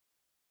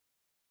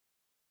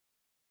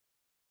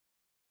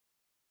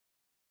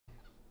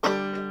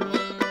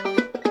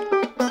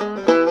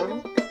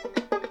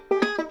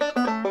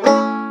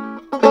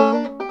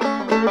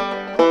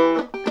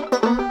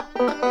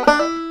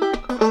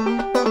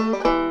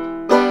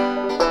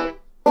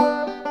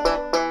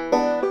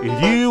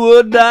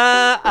would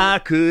die, I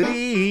could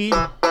eat.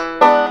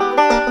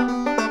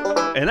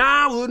 And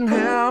I wouldn't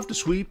have to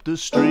sweep the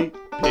street,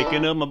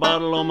 picking up my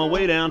bottle on my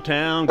way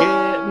downtown.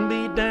 Getting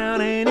beat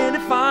down ain't any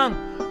fun.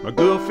 My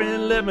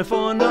girlfriend left me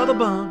for another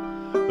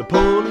bum. The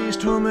police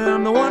told me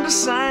I'm the one to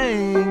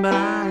sing, but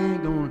I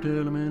ain't gonna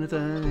tell them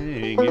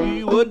anything. If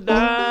you would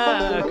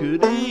die, I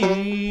could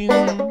eat.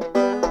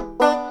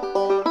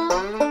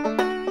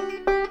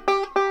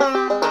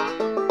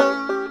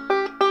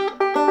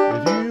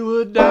 If you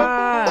would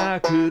die, I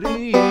could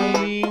eat.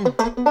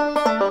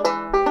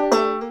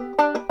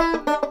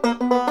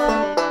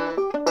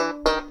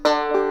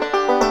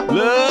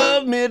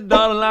 Love me,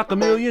 darling, like a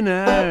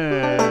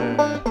millionaire.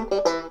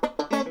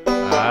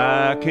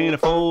 I can't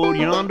afford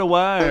your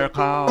underwear.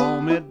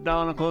 Call me,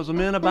 darling, cause I'm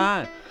in a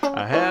bind.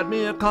 I had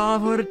me a car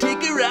for to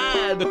take a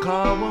ride. The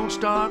car won't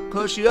start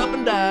cause she up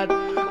and died.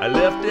 I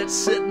left it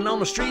sitting on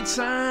the street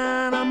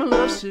sign. I'm a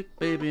lovesick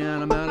baby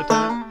and I'm out of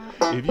time.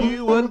 If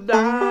you would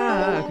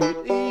die, I could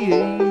eat.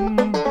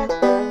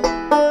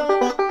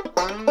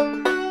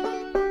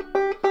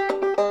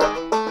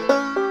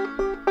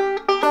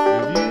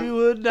 If you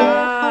would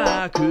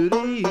die, I could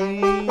eat.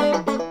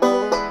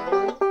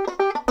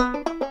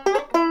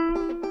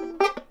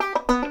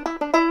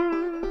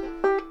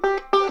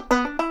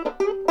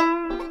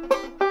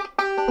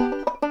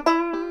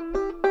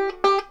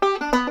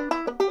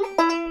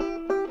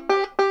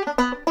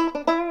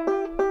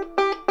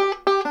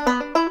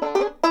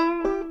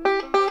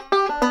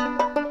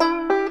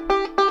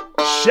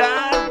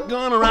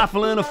 Shotgun, a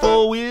rifle, and a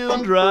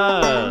four-wheel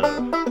drive.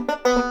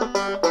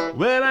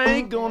 Well, I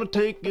ain't gonna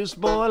take this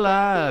boy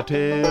alive.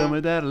 Tell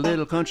me that a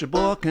little country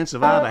boy can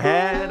survive. I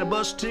had a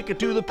bus ticket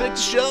to the picture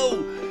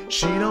show.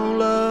 She don't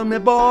love me,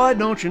 boy,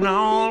 don't you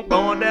know?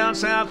 Going down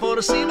south for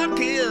to see my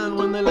kin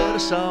when they let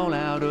us all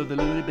out of the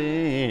loony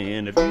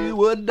bin. If you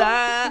would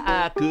die,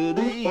 I could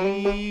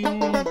eat.